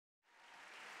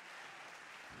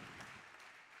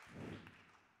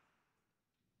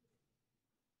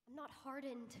not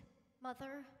hardened,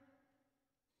 Mother,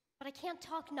 but I can't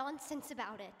talk nonsense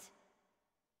about it.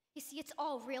 You see, it's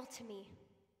all real to me.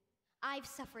 I've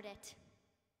suffered it.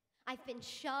 I've been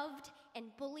shoved and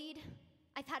bullied.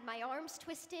 I've had my arms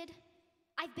twisted.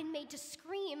 I've been made to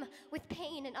scream with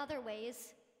pain in other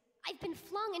ways. I've been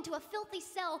flung into a filthy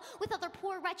cell with other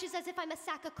poor wretches as if I'm a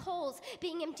sack of coals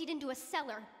being emptied into a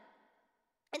cellar.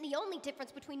 And the only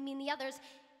difference between me and the others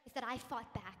is that I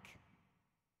fought back.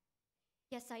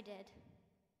 Yes, I did.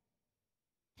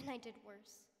 And I did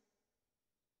worse.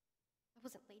 I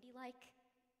wasn't ladylike.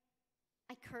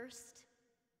 I cursed.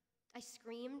 I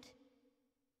screamed.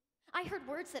 I heard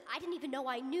words that I didn't even know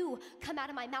I knew come out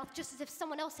of my mouth just as if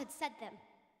someone else had said them.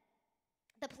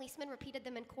 The policeman repeated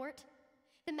them in court.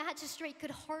 The magistrate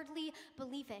could hardly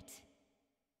believe it.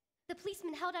 The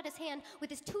policeman held out his hand with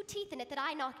his 2 teeth in it that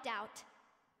I knocked out.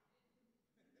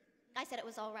 I said it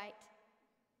was all right,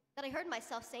 that I heard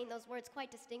myself saying those words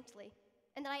quite distinctly,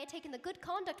 and that I had taken the Good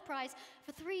Conduct Prize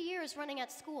for 3 years running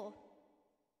at school.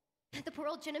 The poor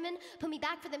old gentleman put me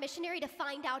back for the missionary to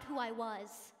find out who I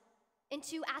was and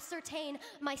to ascertain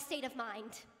my state of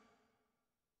mind.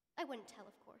 I wouldn't tell,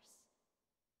 of course,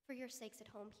 for your sakes at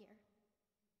home here.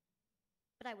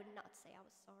 But I would not say I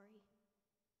was sorry,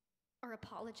 or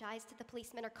apologize to the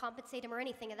policeman, or compensate him, or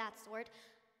anything of that sort.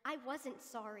 I wasn't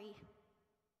sorry.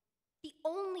 The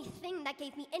only thing that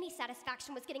gave me any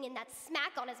satisfaction was getting in that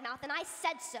smack on his mouth, and I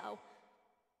said so.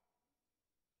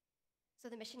 So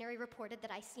the missionary reported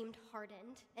that I seemed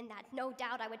hardened, and that no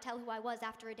doubt I would tell who I was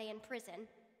after a day in prison.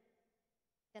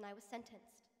 Then I was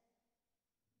sentenced.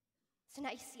 So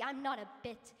now you see, I'm not a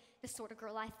bit the sort of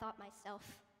girl I thought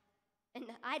myself. And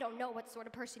I don't know what sort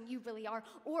of person you really are,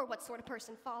 or what sort of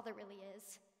person Father really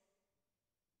is.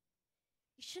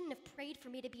 You shouldn't have prayed for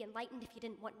me to be enlightened if you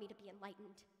didn't want me to be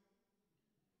enlightened.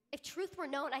 If truth were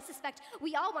known, I suspect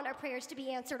we all want our prayers to be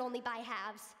answered only by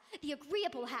halves, the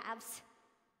agreeable halves.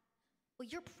 Well,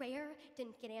 your prayer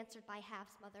didn't get answered by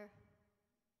halves, Mother.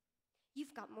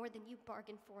 You've got more than you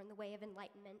bargained for in the way of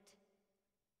enlightenment.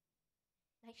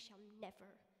 I shall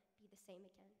never be the same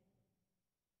again.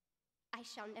 I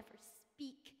shall never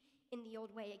speak in the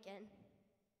old way again.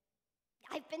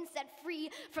 I've been set free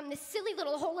from this silly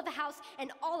little hole of a house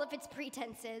and all of its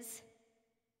pretenses.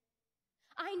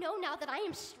 I know now that I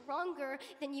am stronger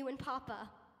than you and Papa.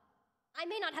 I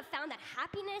may not have found that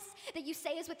happiness that you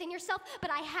say is within yourself, but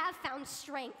I have found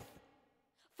strength.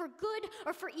 For good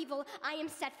or for evil, I am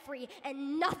set free,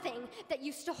 and nothing that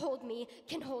used to hold me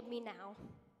can hold me now.